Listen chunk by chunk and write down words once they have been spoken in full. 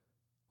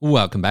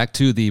Welcome back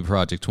to the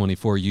Project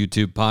 24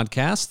 YouTube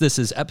podcast. This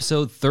is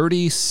episode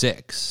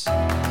 36.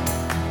 Well,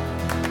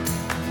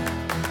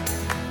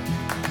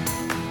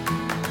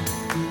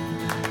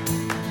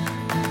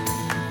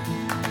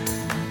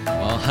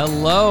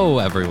 hello,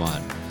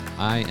 everyone.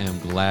 I am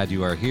glad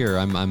you are here.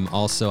 I'm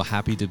also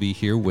happy to be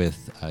here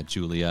with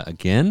Julia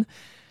again.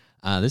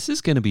 This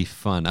is going to be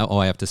fun. Oh,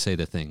 I have to say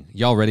the thing.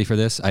 Y'all ready for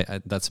this?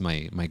 That's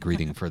my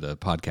greeting for the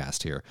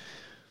podcast here.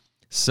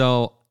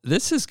 So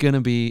this is going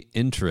to be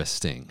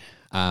interesting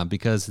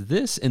because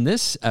in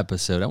this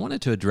episode, I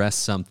wanted to address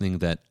something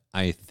that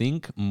I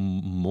think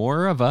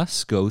more of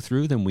us go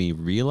through than we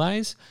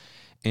realize.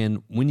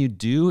 And when you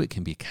do, it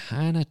can be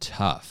kind of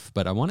tough.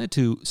 But I wanted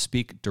to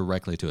speak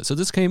directly to it. So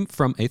this came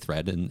from a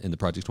thread in the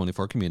Project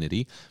 24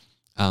 community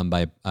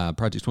by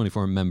Project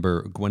 24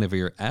 member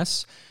P24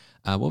 S.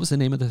 What was the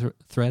name of the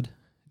thread?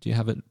 Do you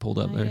have it pulled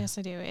up there? Yes,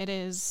 I do. It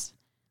is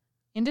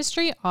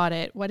Industry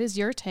Audit. What is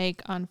your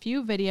take on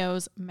few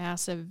videos,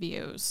 massive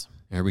views?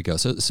 There we go.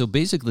 So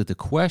basically the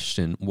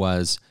question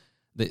was,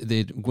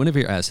 the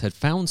P24 S had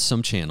found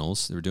some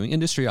channels. They were doing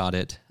industry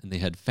audit, and they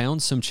had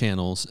found some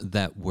channels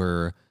that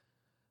were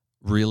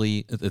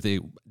really, they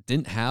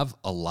didn't have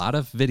a lot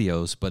of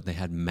videos, but they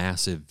had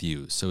massive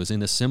views. So it was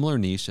in a similar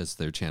niche as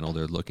their channel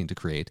they're looking to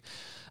create.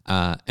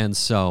 And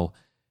so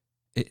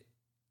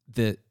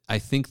I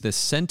think the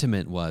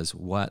sentiment was,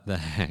 what the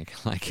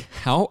heck? Like,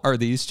 how are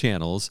these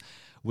channels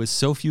with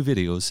so few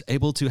videos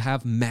able to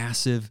have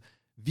massive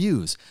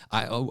views?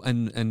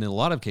 And in a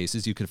lot of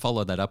cases, you could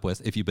follow that up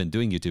with, if you've been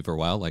doing YouTube for a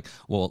while, like,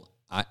 well,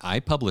 I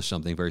publish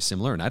something very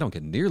similar and I don't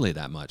get nearly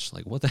that much.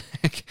 Like, what the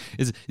heck?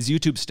 Is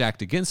YouTube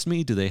stacked against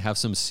me? Do they have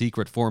some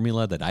secret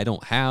formula that I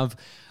don't have?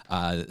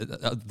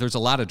 There's a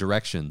lot of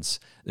directions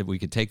that we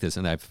could take this,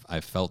 and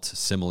I've felt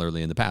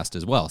similarly in the past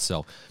as well.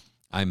 So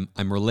I'm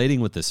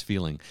relating with this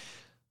feeling.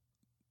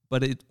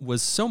 But it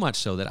was so much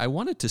so that I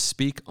wanted to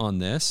speak on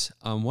this,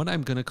 on what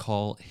I'm going to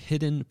call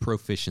hidden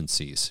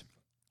proficiencies,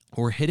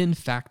 or hidden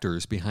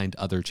factors behind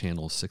other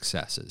channels'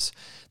 successes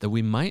that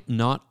we might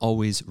not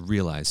always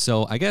realize.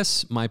 So I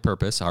guess our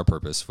purpose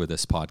for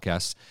this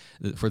podcast,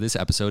 for this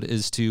episode,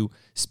 is to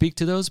speak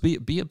to those,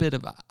 be a bit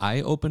of an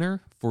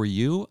eye-opener for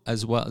you,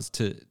 as well as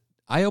to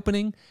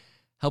eye-opening,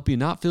 help you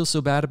not feel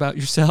so bad about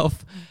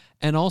yourself,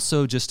 and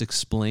also just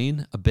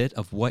explain a bit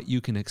of what you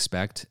can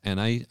expect.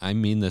 And I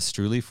mean this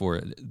truly, for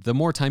the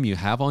more time you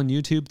have on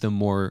YouTube, the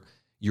more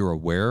you're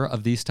aware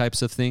of these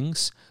types of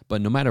things.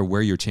 But no matter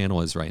where your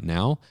channel is right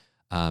now,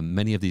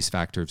 many of these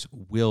factors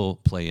will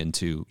play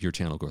into your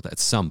channel growth at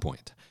some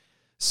point.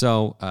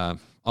 So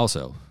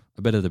also,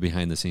 a bit of the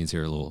behind the scenes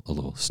here, a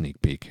little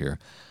sneak peek here.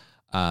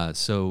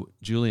 So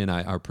Julie and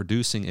I are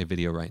producing a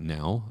video right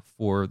now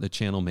for the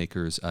Channel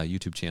Makers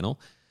YouTube channel,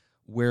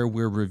 where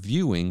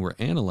we're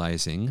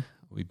analyzing.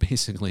 We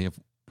basically have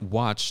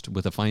watched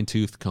with a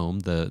fine-tooth comb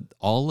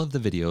all of the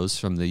videos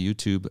from the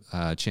YouTube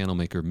channel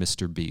maker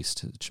Mr.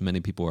 Beast, which many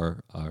people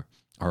are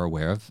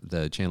aware of.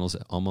 The channel's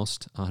at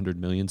almost 100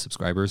 million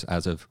subscribers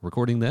as of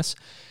recording this,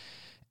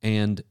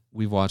 and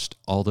we've watched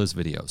all those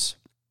videos.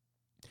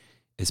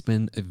 It's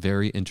been a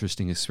very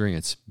interesting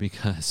experience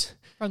because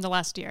from the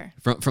last year,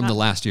 from the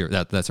last year,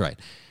 that's right,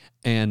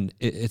 and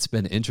it's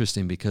been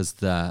interesting because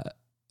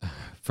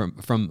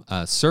from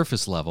a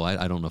surface level,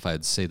 I don't know if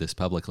I'd say this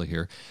publicly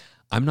here,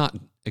 I'm not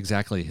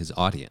exactly his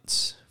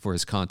audience for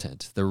his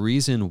content. The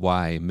reason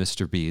why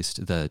Mr.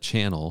 Beast, the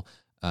channel,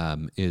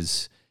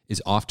 is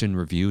often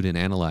reviewed and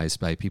analyzed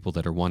by people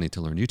that are wanting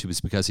to learn YouTube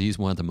is because he's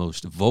one of the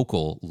most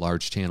vocal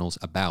large channels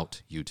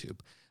about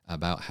YouTube,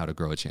 about how to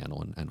grow a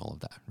channel and all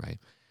of that, right?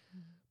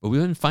 But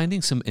we've been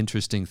finding some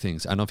interesting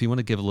things. I don't know if you want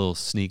to give a little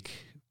sneak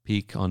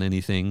peek on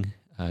anything,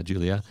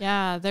 Julia.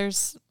 Yeah,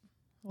 there's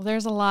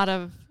a lot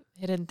of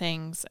hidden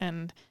things,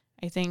 and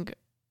I think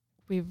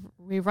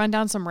we've run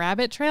down some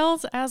rabbit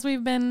trails as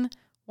we've been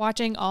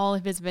watching all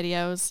of his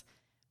videos.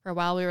 For a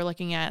while, we were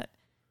looking at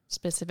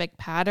specific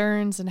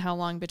patterns and how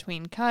long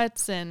between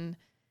cuts and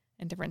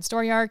different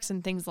story arcs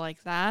and things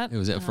like that. It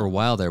was for a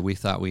while there. We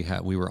thought we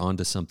were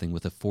onto something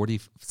with a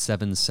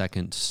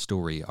 47-second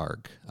story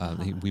arc.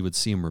 We would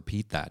see him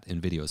repeat that in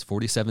videos,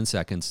 47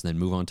 seconds, then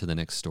move on to the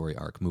next story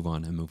arc, move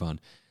on and move on.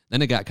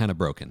 Then it got kind of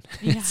broken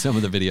in some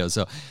of the videos.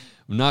 So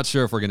I'm not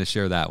sure if we're going to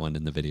share that one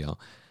in the video.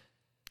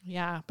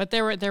 Yeah, but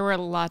there were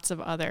lots of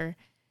other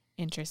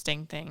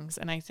interesting things,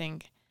 and I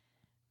think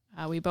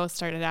we both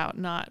started out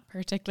not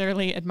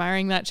particularly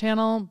admiring that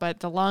channel,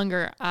 but the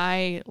longer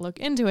I look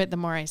into it, the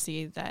more I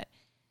see that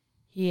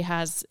he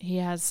has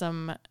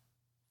some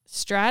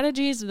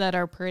strategies that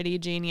are pretty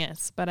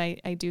genius, but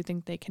I do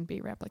think they can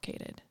be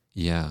replicated.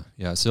 Yeah.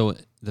 So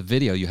the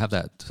video, you have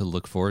that to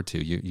look forward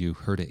to. You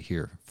heard it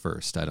here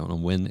first. I don't know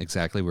when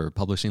exactly. We're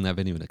publishing that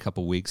video in a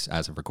couple weeks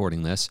as of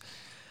recording this.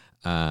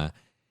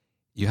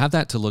 You have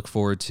that to look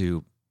forward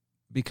to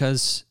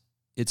because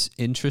it's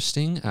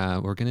interesting.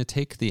 We're going to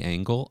take the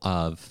angle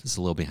of, this is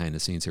a little behind the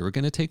scenes here, we're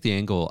going to take the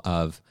angle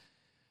of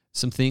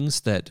some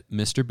things that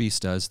Mr.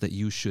 Beast does that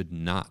you should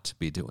not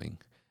be doing.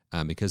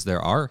 because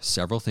there are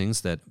several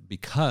things that,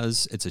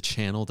 because it's a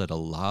channel that a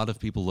lot of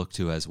people look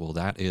to as, well,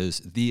 that is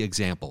the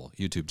example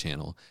YouTube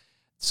channel.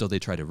 So they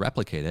try to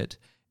replicate it,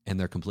 and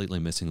they're completely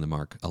missing the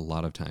mark a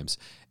lot of times.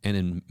 And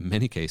in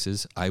many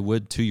cases, I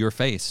would, to your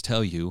face,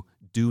 tell you,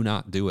 do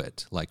not do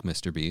it like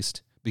Mr.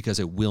 Beast, because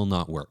it will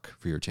not work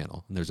for your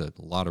channel. And there's a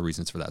lot of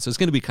reasons for that. So it's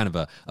going to be kind of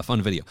a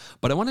fun video.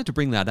 But I wanted to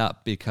bring that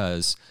up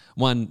because,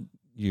 one,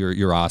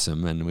 you're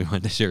awesome, and we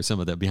wanted to share some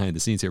of the behind the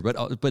scenes here.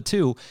 But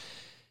two,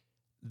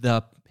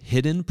 the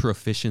hidden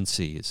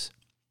proficiencies,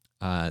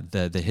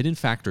 the hidden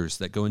factors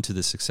that go into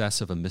the success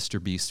of a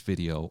Mr. Beast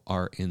video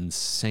are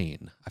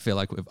insane. I feel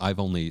like I've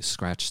only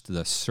scratched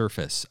the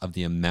surface of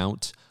the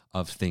amount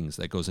of things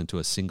that goes into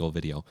a single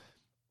video.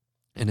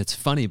 And it's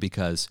funny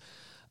because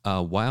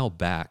a while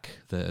back,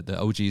 the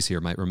OGs here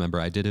might remember,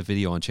 I did a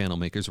video on Channel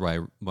Makers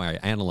where I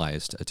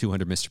analyzed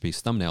 200 Mr.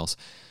 Beast thumbnails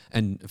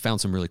and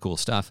found some really cool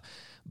stuff.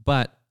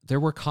 But there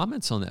were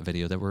comments on that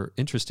video that were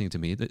interesting to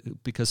me,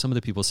 because some of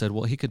the people said,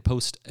 well, he could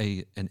post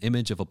an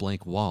image of a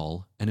blank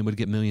wall and it would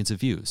get millions of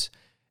views.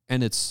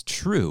 And it's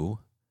true,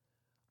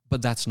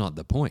 but that's not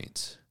the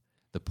point.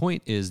 The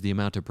point is the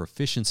amount of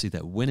proficiency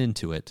that went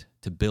into it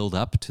to build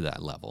up to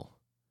that level.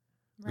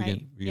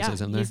 Right. You say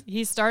something there?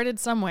 He started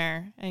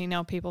somewhere.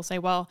 And, people say,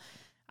 well,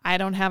 I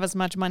don't have as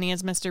much money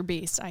as Mr.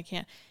 Beast. I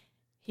can't.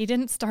 He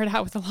didn't start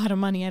out with a lot of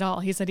money at all.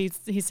 He said he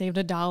saved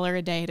 $1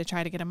 a day to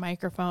try to get a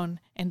microphone,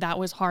 and that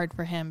was hard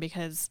for him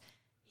because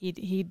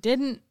he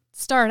didn't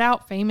start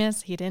out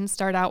famous. He didn't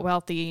start out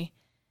wealthy.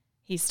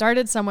 He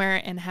started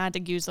somewhere and had to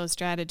use those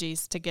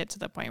strategies to get to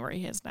the point where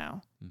he is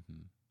now.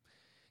 Mm-hmm.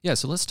 Yeah,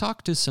 so let's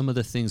talk to some of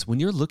the things. When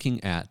you're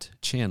looking at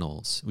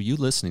channels, you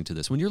listening to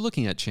this, when you're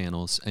looking at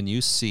channels and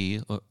you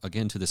see,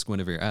 again, to this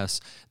Guinevere S.,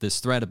 this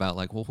thread about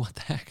like, well, what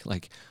the heck?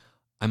 Like,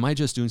 am I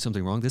just doing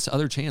something wrong? This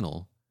other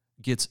channel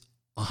gets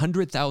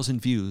 100,000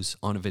 views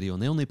on a video,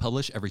 and they only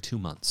publish every 2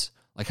 months.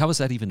 Like, how is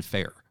that even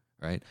fair,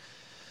 right?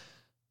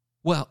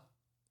 Well,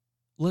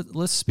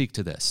 let's speak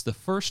to this. The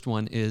first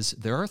one is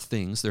there are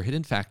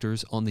hidden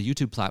factors on the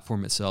YouTube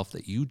platform itself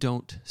that you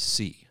don't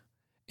see.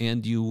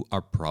 And you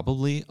are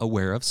probably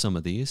aware of some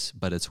of these,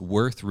 but it's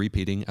worth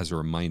repeating as a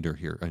reminder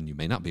here, and you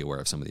may not be aware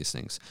of some of these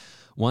things.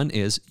 One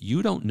is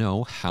you don't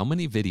know how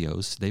many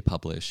videos they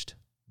published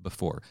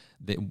before,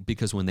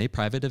 because when they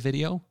private a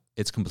video,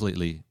 it's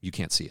completely, you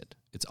can't see it.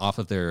 It's off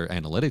of their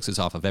analytics. It's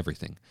off of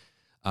everything.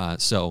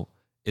 So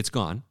it's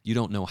gone. You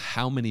don't know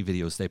how many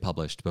videos they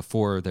published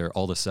before they're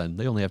all of a sudden,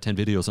 they only have 10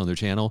 videos on their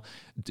channel.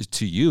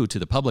 To you, to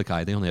the public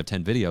eye, they only have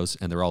 10 videos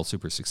and they're all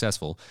super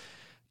successful.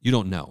 You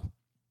don't know.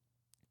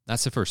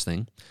 That's the first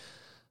thing.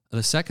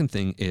 The second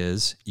thing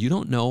is you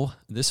don't know,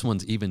 this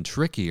one's even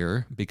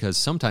trickier because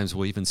sometimes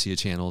we'll even see a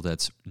channel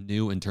that's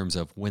new in terms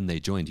of when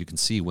they joined. You can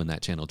see when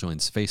that channel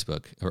joins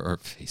Facebook or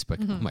Facebook.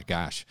 Mm-hmm. Oh my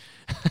gosh.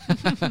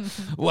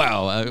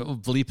 Wow.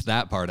 Bleep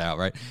that part out,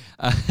 right?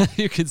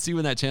 You can see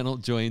when that channel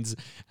joins.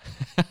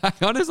 I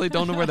honestly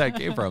don't know where that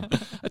came from.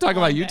 I talk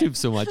about YouTube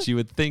so much, you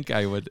would think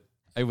I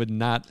would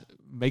not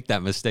make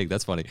that mistake.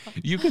 That's funny.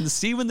 You can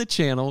see when the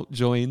channel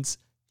joins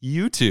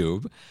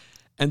YouTube.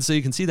 And so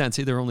you can see that and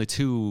say they're only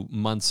 2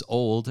 months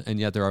old, and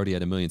yet they're already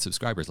at 1 million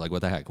subscribers. Like,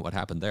 what the heck? What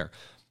happened there?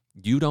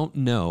 You don't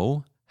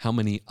know how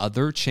many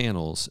other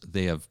channels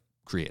they have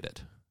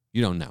created.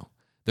 You don't know.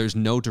 There's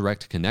no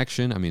direct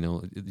connection. I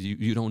mean,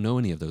 you don't know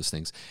any of those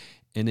things.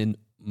 And in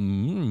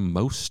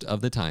most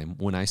of the time,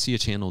 when I see a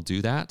channel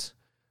do that,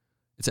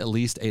 it's at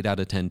least 8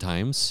 out of 10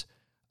 times.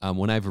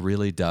 When I've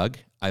really dug,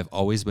 I've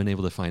always been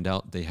able to find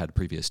out they had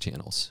previous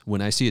channels.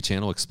 When I see a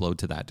channel explode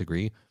to that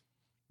degree,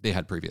 they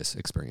had previous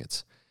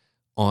experience.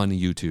 On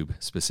YouTube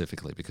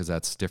specifically, because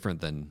that's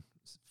different than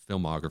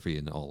filmography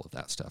and all of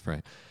that stuff,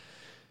 right?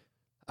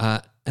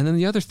 And then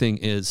the other thing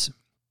is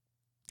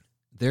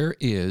there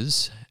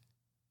is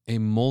a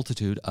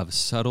multitude of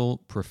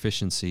subtle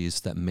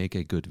proficiencies that make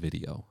a good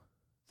video.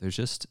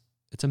 It's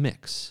a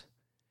mix.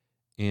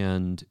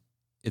 And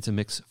it's a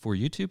mix for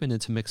YouTube, and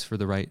it's a mix for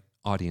the right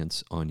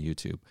audience on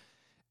YouTube.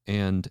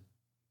 And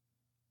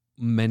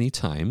many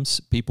times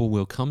people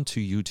will come to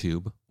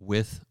YouTube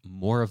with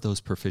more of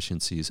those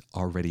proficiencies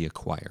already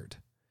acquired.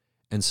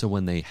 And so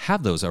when they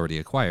have those already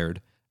acquired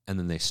and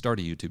then they start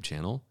a YouTube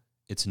channel,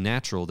 it's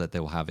natural that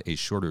they will have a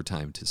shorter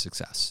time to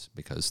success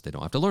because they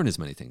don't have to learn as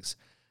many things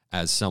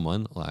as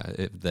someone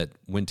that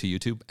went to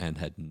YouTube and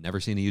had never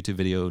seen a YouTube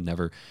video,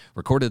 never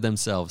recorded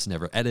themselves,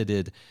 never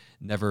edited,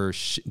 never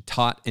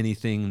taught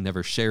anything,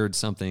 never shared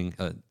something.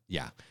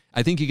 Yeah,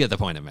 I think you get the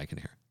point I'm making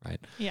here, right?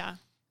 Yeah.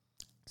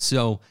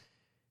 So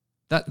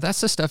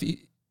that's the stuff.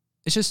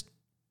 It's just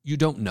you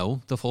don't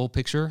know the full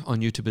picture on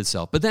YouTube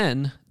itself. But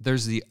then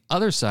there's the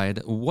other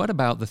side. What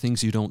about the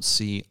things you don't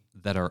see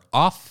that are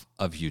off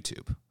of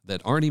YouTube,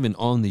 that aren't even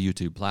on the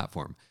YouTube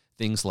platform?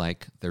 Things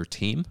like their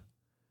team.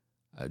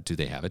 Do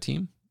they have a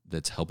team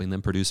that's helping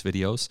them produce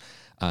videos?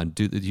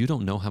 You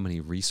don't know how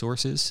many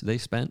resources they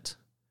spent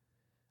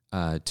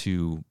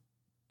to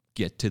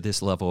get to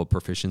this level of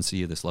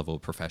proficiency, this level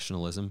of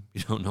professionalism.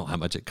 You don't know how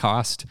much it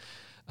cost.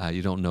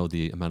 You don't know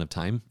the amount of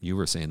time. You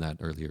were saying that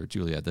earlier,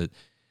 Julia, that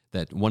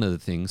that one of the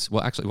things,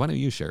 well, actually, why don't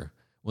you share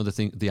one of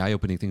the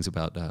eye-opening things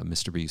about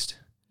Mr. Beast?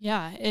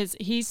 Yeah, is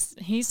he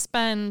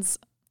spends,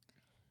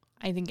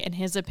 I think, in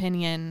his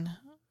opinion,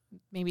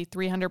 maybe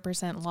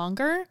 300%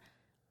 longer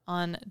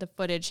on the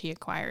footage he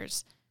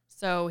acquires.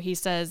 So he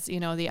says,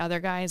 the other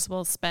guys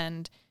will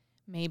spend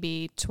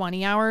maybe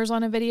 20 hours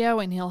on a video,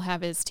 and he'll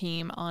have his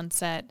team on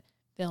set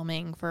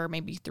filming for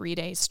maybe 3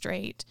 days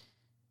straight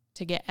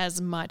to get as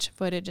much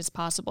footage as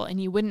possible.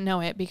 And you wouldn't know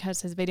it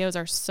because his videos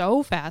are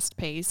so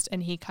fast-paced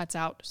and he cuts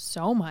out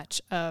so much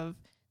of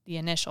the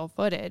initial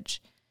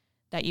footage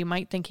that you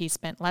might think he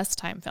spent less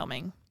time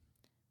filming.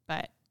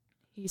 But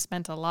he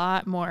spent a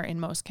lot more in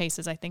most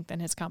cases, I think,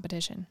 than his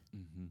competition.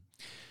 Mm-hmm.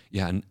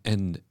 Yeah,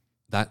 and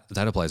that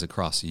applies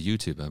across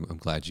YouTube. I'm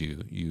glad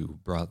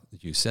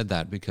you said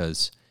that,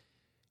 because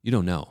you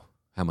don't know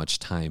how much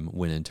time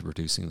went into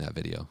producing that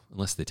video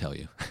unless they tell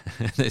you.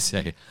 They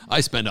say,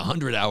 I spent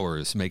 100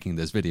 hours making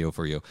this video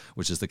for you,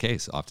 which is the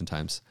case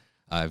oftentimes.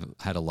 I've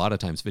had a lot of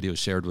times videos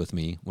shared with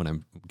me when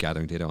I'm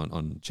gathering data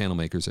on channel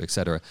makers, et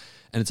cetera,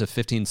 and it's a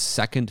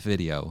 15-second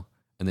video,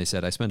 and they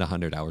said, I spent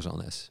 100 hours on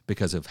this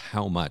because of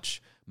how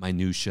much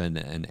minutia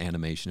and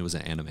animation. It was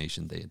an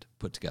animation they had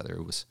put together.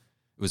 It was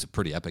a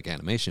pretty epic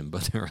animation,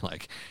 but they were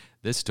like,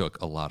 this took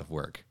a lot of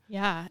work.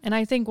 Yeah, and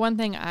I think one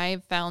thing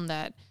I've found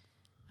that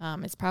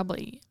it's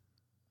probably, I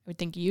would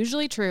think,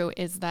 usually true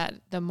is that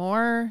the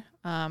more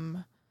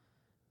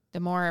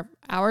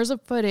hours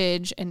of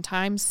footage and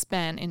time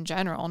spent in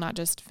general, not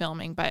just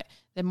filming, but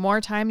the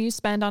more time you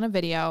spend on a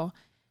video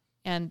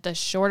and the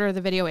shorter the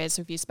video is.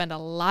 So if you spend a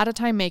lot of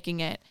time making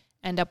it,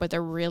 end up with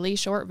a really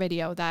short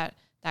video, that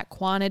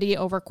quantity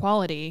over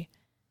quality,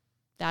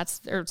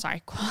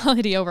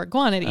 quality over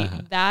quantity,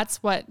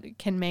 that's what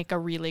can make a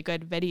really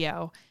good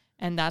video.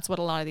 And that's what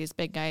a lot of these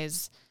big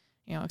guys,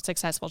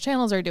 successful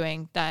channels are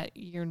doing, that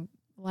you're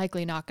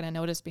likely not going to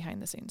notice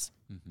behind the scenes.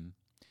 Mm-hmm.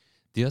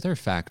 The other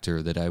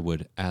factor that I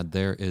would add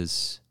there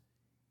is,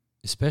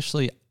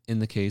 especially in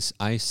the case,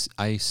 I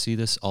see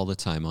this all the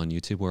time on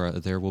YouTube, where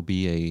there will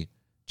be a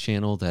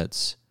channel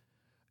that's,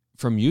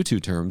 from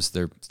YouTube terms,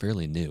 they're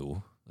fairly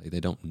new. Like, they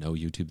don't know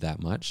YouTube that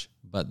much,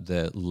 but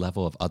the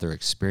level of other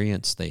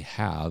experience they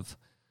have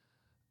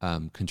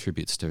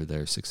contributes to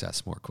their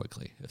success more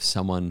quickly. If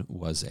someone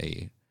was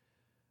a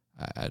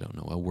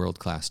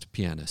world-class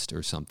pianist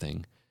or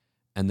something,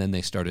 and then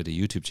they started a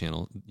YouTube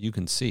channel, you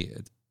can see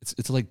it.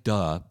 It's like,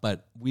 duh,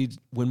 but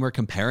when we're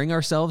comparing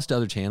ourselves to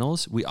other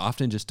channels, we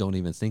often just don't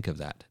even think of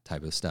that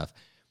type of stuff.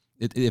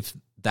 If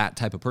that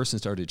type of person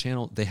started a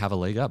channel, they have a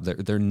leg up.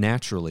 They're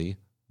naturally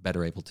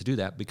better able to do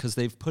that because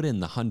they've put in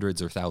the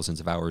hundreds or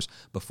thousands of hours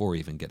before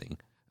even getting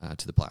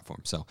to the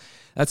platform. So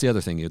that's the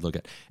other thing you'd look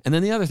at. And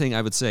then the other thing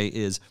I would say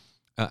is,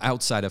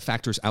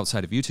 factors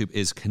outside of YouTube,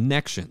 is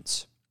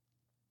connections.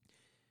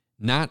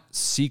 Not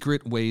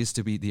secret ways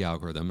to beat the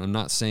algorithm. I'm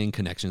not saying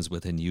connections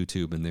within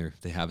YouTube and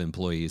they have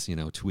employees,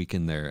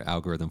 tweaking their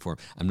algorithm for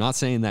them. I'm not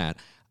saying that.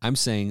 I'm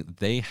saying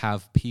they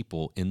have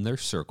people in their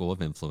circle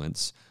of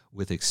influence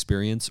with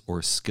experience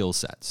or skill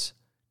sets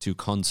to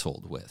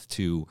consult with,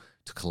 to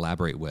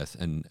collaborate with.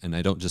 And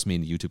I don't just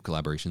mean YouTube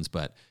collaborations,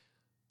 but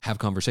have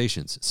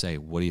conversations. Say,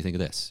 what do you think of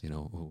this?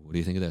 What do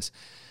you think of this?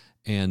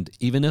 And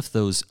even if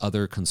those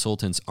other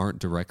consultants aren't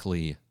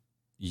directly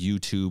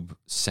YouTube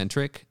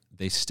centric,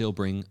 they still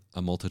bring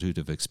a multitude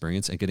of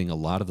experience, and getting a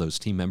lot of those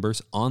team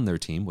members on their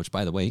team, which,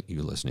 by the way,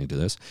 you're listening to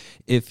this,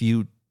 if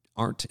you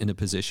aren't in a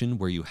position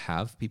where you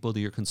have people that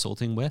you're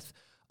consulting with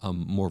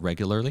more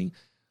regularly,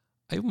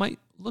 I might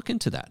look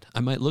into that.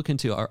 I might look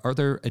into, are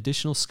there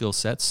additional skill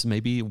sets,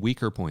 maybe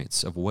weaker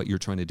points of what you're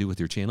trying to do with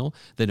your channel,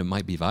 that it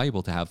might be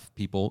valuable to have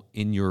people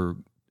in your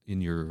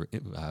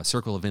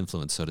circle of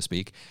influence, so to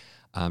speak.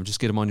 Just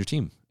get them on your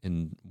team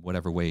in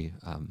whatever way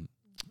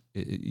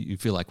you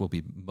feel like will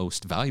be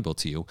most valuable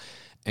to you,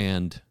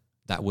 and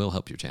that will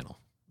help your channel.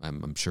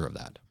 I'm sure of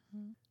that.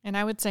 And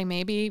I would say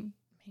maybe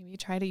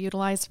try to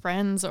utilize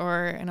friends,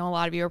 or I know a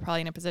lot of you are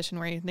probably in a position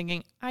where you're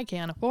thinking, I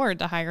can't afford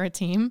to hire a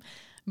team,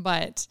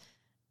 but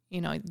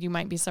you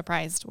might be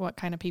surprised what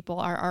kind of people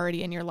are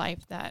already in your life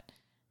that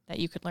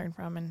you could learn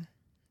from and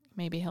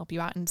maybe help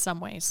you out in some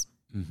ways.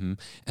 Mm-hmm.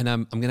 And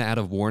I'm going to add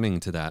a warning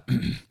to that.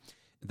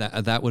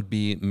 That would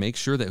be, make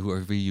sure that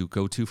whoever you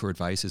go to for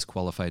advice is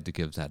qualified to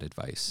give that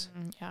advice.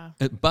 Yeah.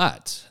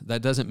 But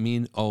that doesn't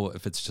mean,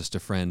 if it's just a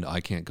friend,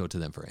 I can't go to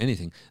them for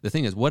anything. The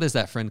thing is, what is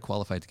that friend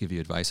qualified to give you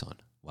advice on?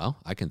 Well,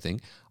 I can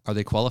think, are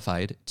they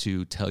qualified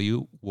to tell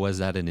you, was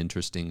that an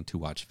interesting to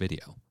watch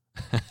video?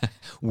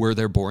 Were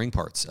there boring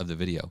parts of the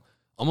video?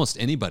 Almost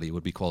anybody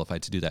would be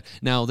qualified to do that.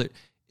 Now,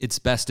 it's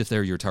best if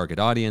they're your target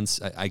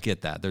audience. I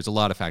get that. There's a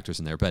lot of factors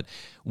in there. But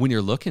when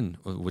you're looking,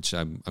 which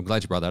I'm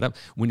glad you brought that up,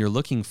 when you're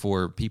looking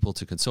for people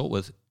to consult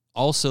with,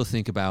 also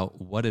think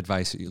about what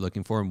advice are you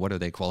looking for and what are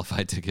they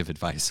qualified to give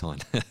advice on.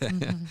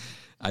 Mm-hmm.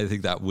 I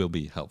think that will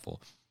be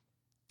helpful.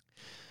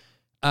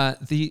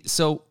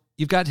 So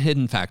you've got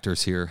hidden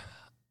factors here.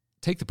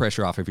 Take the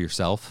pressure off of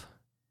yourself.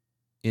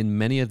 In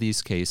many of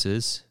these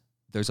cases,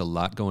 there's a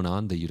lot going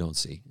on that you don't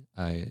see.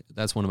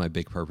 That's one of my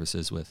big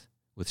purposes with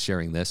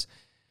sharing this.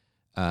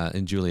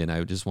 and Julie and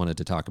I just wanted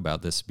to talk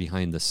about this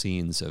behind the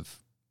scenes of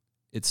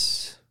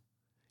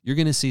you're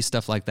going to see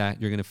stuff like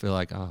that. You're going to feel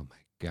like, oh my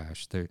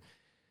gosh,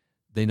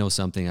 they know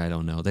something I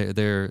don't know.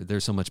 They're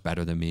so much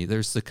better than me.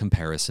 There's the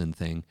comparison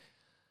thing.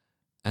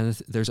 And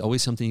there's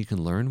always something you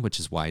can learn, which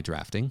is why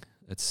drafting.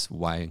 That's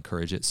why I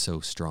encourage it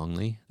so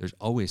strongly. There's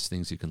always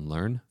things you can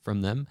learn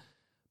from them.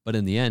 But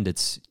in the end,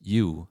 it's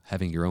you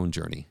having your own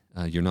journey.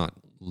 You're not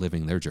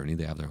living their journey.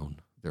 They have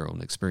their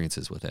own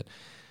experiences with it.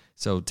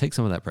 So take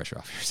some of that pressure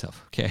off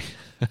yourself, okay?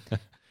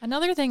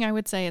 Another thing I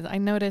would say is I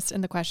noticed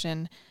in the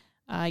question,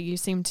 you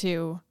seem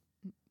to,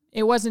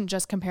 it wasn't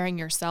just comparing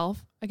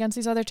yourself against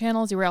these other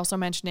channels. You were also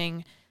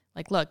mentioning,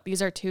 like, look,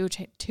 these are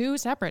two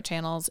separate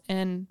channels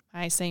in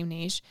my same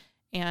niche.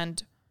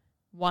 And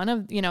one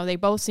of, they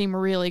both seem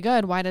really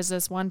good. Why does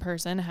this one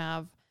person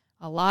have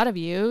a lot of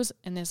views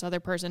and this other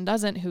person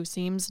doesn't, who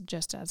seems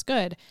just as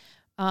good?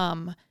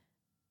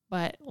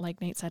 But like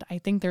Nate said, I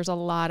think there's a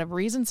lot of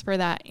reasons for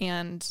that.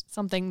 And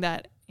something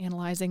that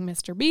analyzing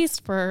Mr.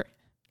 Beast for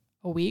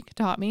a week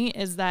taught me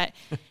is that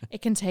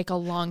it can take a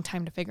long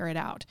time to figure it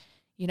out.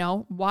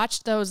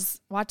 Watch those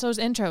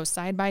intros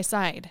side by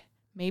side.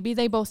 Maybe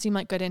they both seem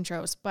like good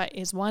intros, but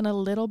is one a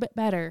little bit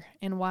better?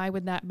 And why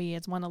would that be?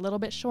 Is one a little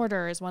bit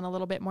shorter? Is one a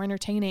little bit more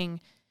entertaining?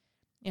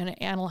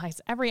 And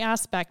analyze every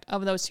aspect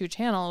of those two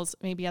channels,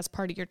 maybe as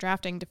part of your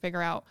drafting, to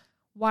figure out,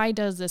 why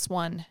does this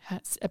one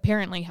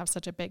apparently have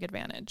such a big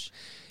advantage?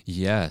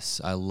 Yes,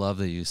 I love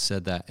that you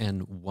said that.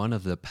 And one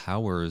of the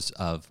powers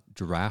of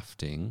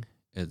drafting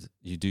is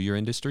you do your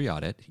industry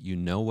audit, you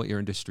know what your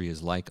industry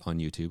is like on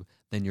YouTube,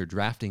 then you're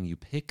drafting, you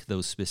pick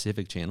those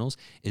specific channels,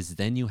 is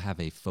then you have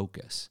a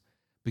focus.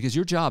 Because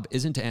your job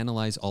isn't to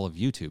analyze all of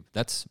YouTube.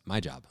 That's my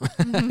job.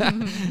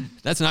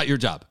 That's not your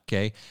job,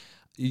 okay?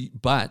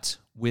 But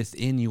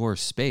within your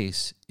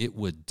space, it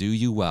would do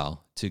you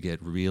well to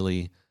get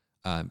really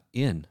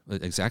in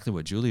exactly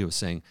what Julia was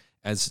saying,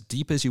 as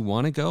deep as you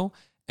want to go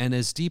and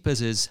as deep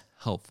as is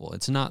helpful.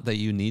 It's not that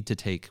you need to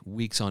take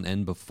weeks on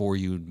end before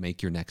you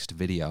make your next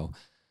video.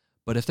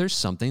 But if there's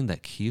something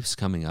that keeps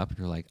coming up,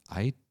 you're like,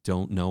 I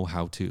don't know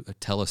how to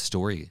tell a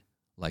story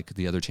like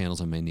the other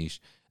channels on my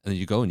niche. And then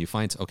you go and you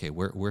find, okay,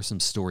 where's some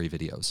story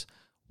videos?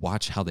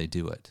 Watch how they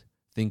do it.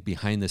 Think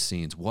behind the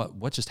scenes.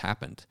 What just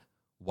happened?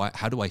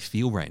 How do I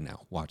feel right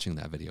now watching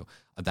that video?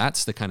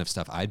 That's the kind of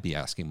stuff I'd be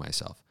asking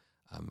myself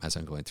as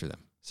I'm going through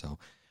them. So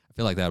I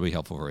feel like that would be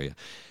helpful for you.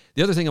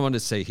 The other thing I wanted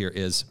to say here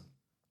is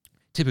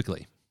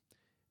typically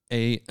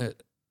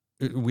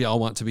we all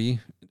want to be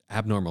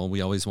abnormal.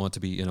 We always want to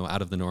be,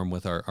 out of the norm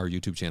with our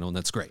YouTube channel, and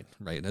that's great,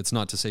 right? That's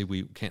not to say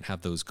we can't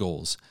have those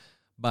goals,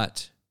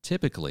 but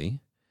typically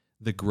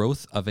the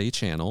growth of a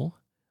channel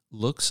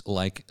looks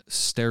like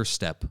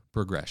stair-step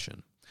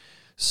progression.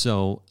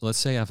 So let's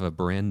say I have a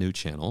brand new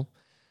channel.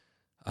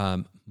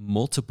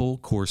 Multiple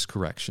course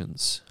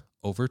corrections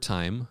over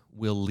time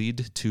will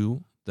lead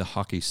to the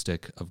hockey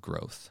stick of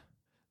growth,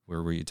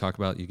 where you talk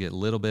about you get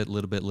little bit,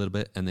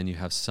 and then you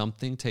have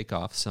something take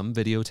off, some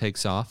video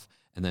takes off,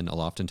 and then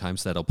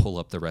oftentimes that'll pull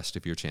up the rest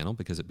of your channel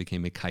because it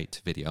became a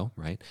kite video,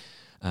 right?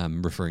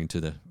 Referring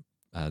to the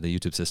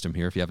YouTube system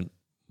here. If you haven't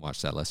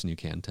watched that lesson, you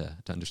can to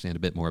understand a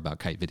bit more about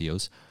kite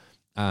videos.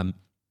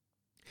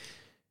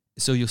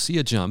 So you'll see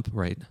a jump,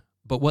 right?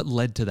 But what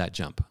led to that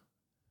jump?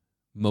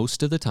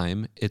 Most of the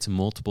time, it's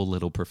multiple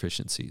little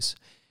proficiencies.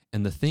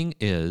 And the thing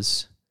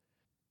is,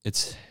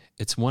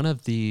 it's one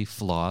of the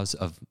flaws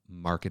of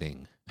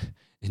marketing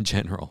in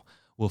general.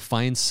 We'll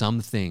find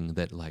something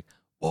that like,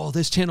 oh,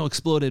 this channel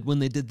exploded when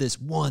they did this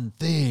one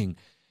thing.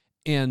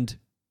 And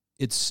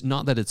it's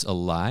not that it's a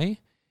lie.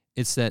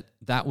 It's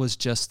that was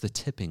just the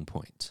tipping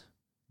point,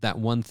 that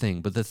one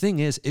thing. But the thing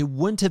is, it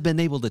wouldn't have been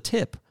able to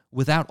tip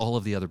without all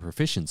of the other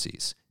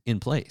proficiencies in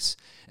place.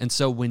 And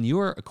so when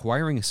you're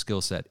acquiring a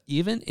skill set,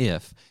 even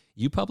if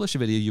you publish a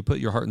video, you put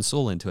your heart and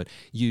soul into it,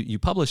 you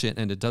publish it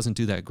and it doesn't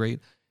do that great,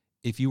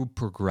 if you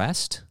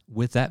progressed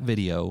with that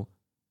video,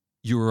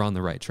 you were on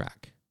the right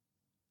track.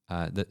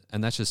 And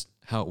that's just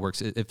how it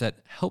works. If that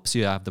helps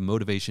you have the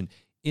motivation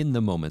in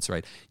the moments,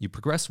 right? You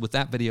progress with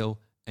that video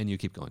and you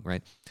keep going,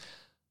 right?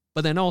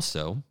 But then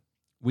also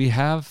we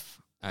have,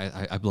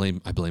 I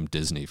blame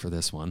Disney for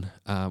this one.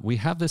 We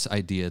have this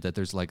idea that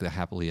there's like the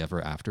happily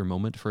ever after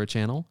moment for a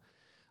channel,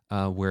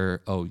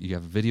 where, you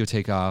have a video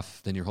take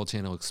off, then your whole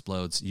channel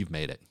explodes, you've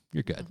made it,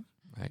 you're good,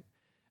 right?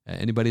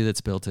 Anybody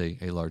that's built a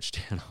large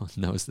channel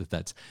knows that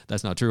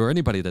that's not true, or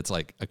anybody that's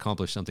like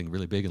accomplished something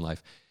really big in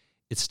life.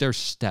 It's stair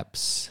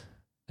steps.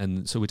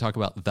 And so we talk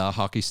about the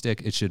hockey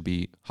stick, it should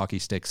be hockey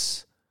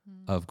sticks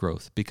of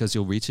growth, because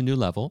you'll reach a new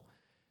level.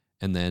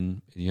 And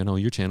then,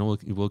 your channel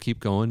will keep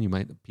going. You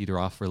might peter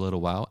off for a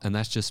little while. And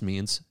that just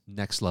means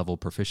next level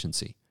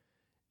proficiency.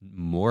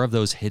 More of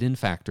those hidden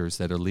factors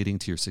that are leading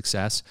to your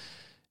success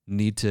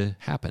need to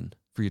happen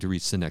for you to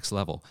reach the next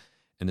level.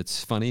 And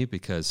it's funny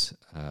because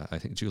I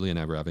think Julie and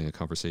I were having a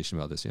conversation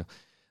about this.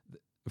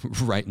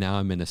 Right now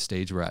I'm in a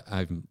stage where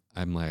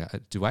I'm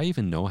like, do I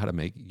even know how to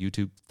make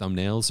YouTube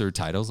thumbnails or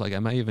titles? Like,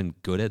 am I even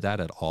good at that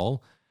at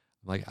all?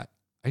 I'm like,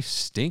 I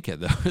stink at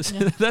those.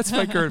 That's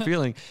my current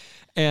feeling.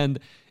 And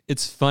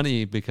it's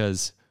funny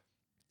because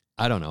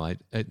I don't know.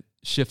 I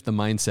shift the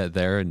mindset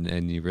there,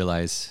 and you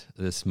realize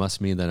this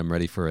must mean that I'm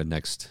ready for a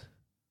next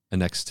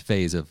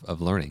phase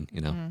of learning.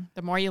 You know,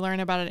 The more you learn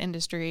about an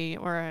industry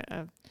or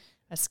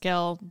a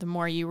skill, the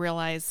more you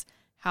realize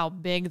how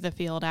big the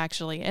field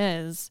actually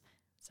is.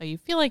 So you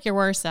feel like you're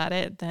worse at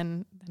it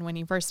than when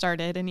you first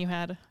started and you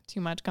had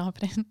too much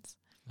confidence.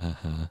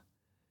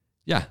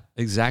 Yeah,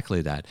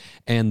 exactly that.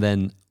 And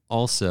then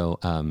also,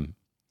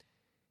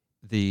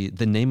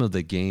 the name of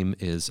the game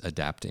is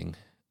adapting,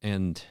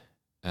 and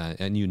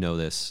you know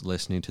this,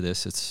 listening to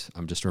this,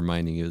 I'm just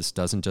reminding you, this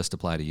doesn't just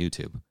apply to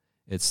YouTube.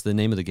 It's the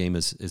name of the game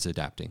is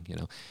adapting, you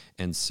know.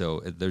 And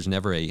so there's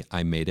never a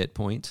I made it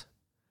point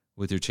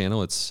with your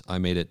channel. It's I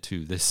made it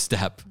to this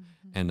step,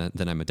 and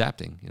then I'm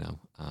adapting, you know.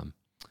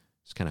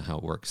 It's kind of how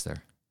it works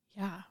there.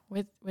 Yeah,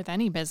 with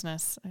any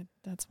business,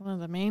 that's one of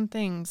the main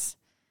things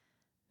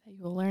that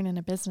you will learn in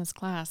a business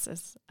class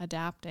is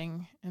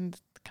adapting. And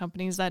the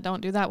companies that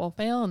don't do that will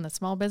fail, and the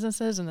small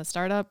businesses and the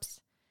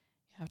startups,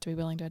 you have to be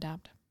willing to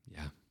adapt.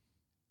 Yeah.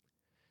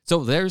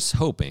 So there's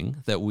hoping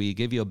that we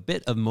give you a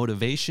bit of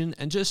motivation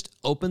and just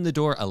open the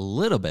door a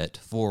little bit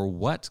for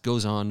what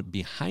goes on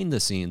behind the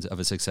scenes of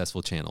a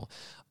successful channel.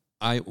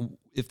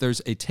 If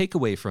there's a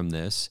takeaway from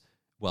this,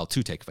 well,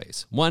 two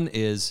takeaways. One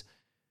is,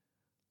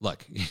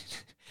 look,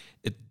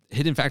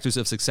 hidden factors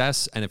of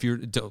success, and if you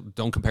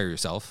don't compare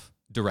yourself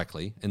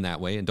directly in that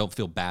way and don't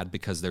feel bad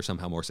because they're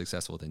somehow more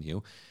successful than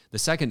you. The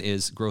second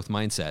is growth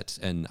mindset.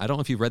 And I don't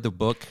know if you've read the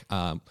book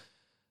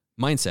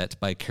Mindset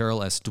by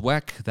Carol S.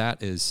 Dweck.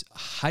 That is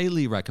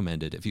highly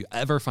recommended. If you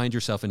ever find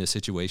yourself in a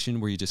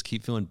situation where you just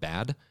keep feeling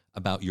bad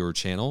about your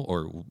channel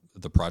or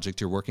the project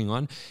you're working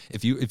on,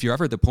 if you're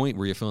ever at the point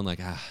where you're feeling like,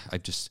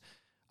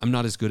 I'm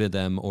not as good at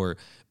them, or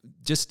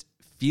just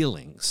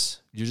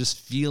feelings, you're just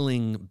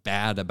feeling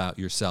bad about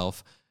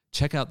yourself,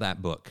 check out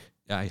that book.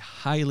 I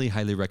highly,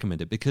 highly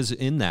recommend it, because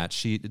in that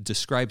she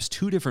describes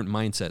two different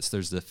mindsets.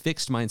 There's the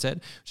fixed mindset,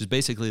 which is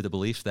basically the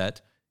belief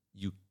that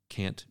you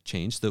can't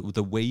change.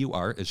 The way you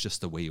are is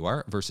just the way you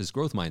are, versus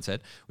growth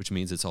mindset, which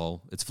means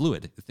it's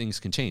fluid. Things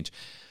can change.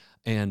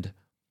 And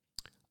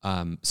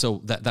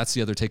so that's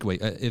the other takeaway.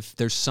 If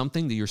there's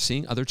something that you're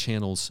seeing other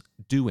channels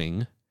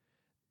doing,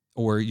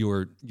 or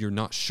you're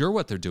not sure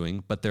what they're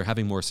doing, but they're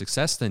having more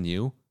success than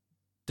you,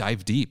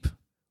 dive deep.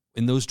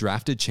 In those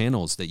drafted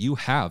channels that you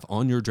have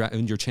on your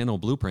channel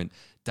blueprint,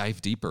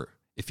 dive deeper.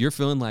 If you're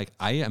feeling like,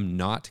 I am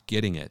not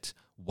getting it,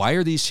 why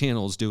are these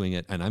channels doing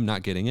it and I'm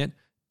not getting it?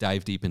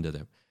 Dive deep into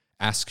them.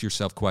 Ask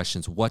yourself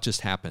questions. What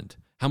just happened?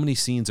 How many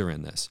scenes are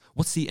in this?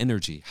 What's the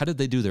energy? How did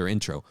they do their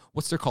intro?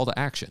 What's their call to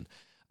action?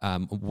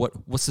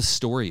 What's the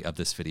story of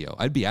this video?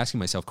 I'd be asking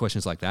myself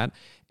questions like that,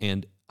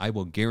 and I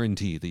will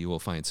guarantee that you will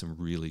find some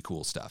really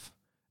cool stuff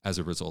as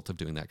a result of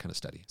doing that kind of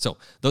study. So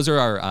those are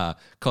our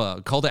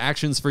call to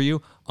actions for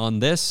you on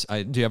this.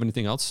 Do you have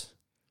anything else?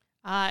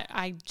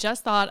 I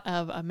just thought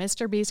of a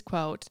Mr. Beast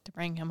quote to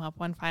bring him up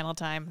one final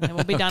time, and then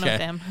we'll be done with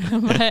him.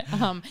 But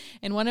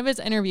in one of his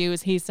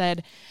interviews, he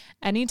said,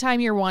 anytime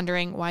you're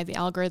wondering why the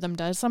algorithm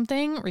does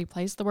something,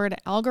 replace the word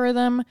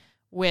algorithm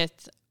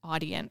with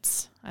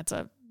audience. That's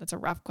a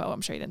rough quote.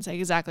 I'm sure he didn't say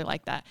exactly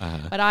like that,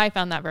 but I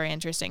found that very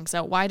interesting.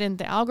 So why didn't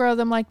the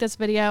algorithm like this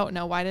video?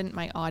 No, why didn't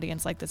my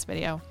audience like this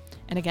video?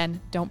 And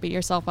again, don't beat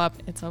yourself up.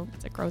 It's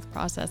a growth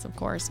process, of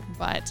course,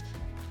 but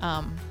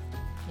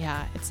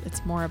yeah,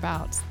 it's more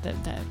about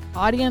the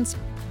audience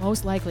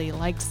most likely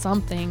liked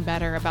something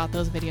better about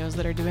those videos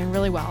that are doing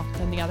really well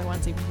than the other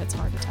ones, even if it's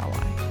hard to tell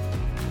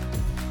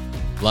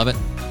why. Love it.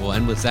 We'll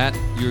end with that.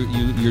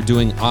 You're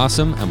doing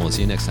awesome, and we'll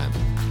see you next time.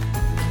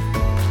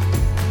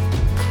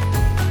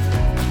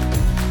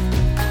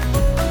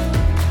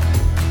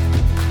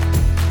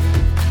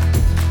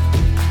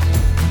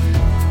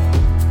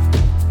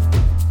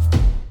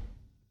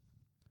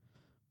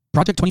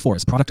 Project 24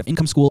 is a product of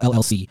Income School,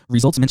 LLC.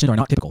 Results mentioned are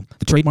not typical.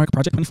 The trademark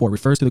Project 24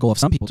 refers to the goal of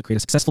some people to create a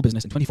successful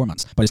business in 24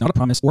 months, but is not a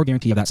promise or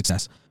guarantee of that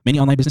success. Many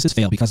online businesses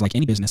fail because, like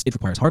any business, it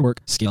requires hard work,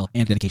 skill,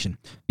 and dedication.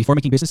 Before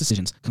making business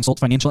decisions, consult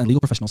financial and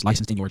legal professionals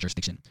licensed in your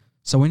jurisdiction.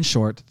 So in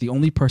short, the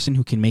only person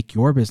who can make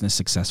your business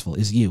successful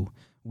is you.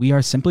 We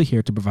are simply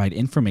here to provide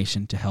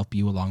information to help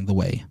you along the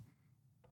way.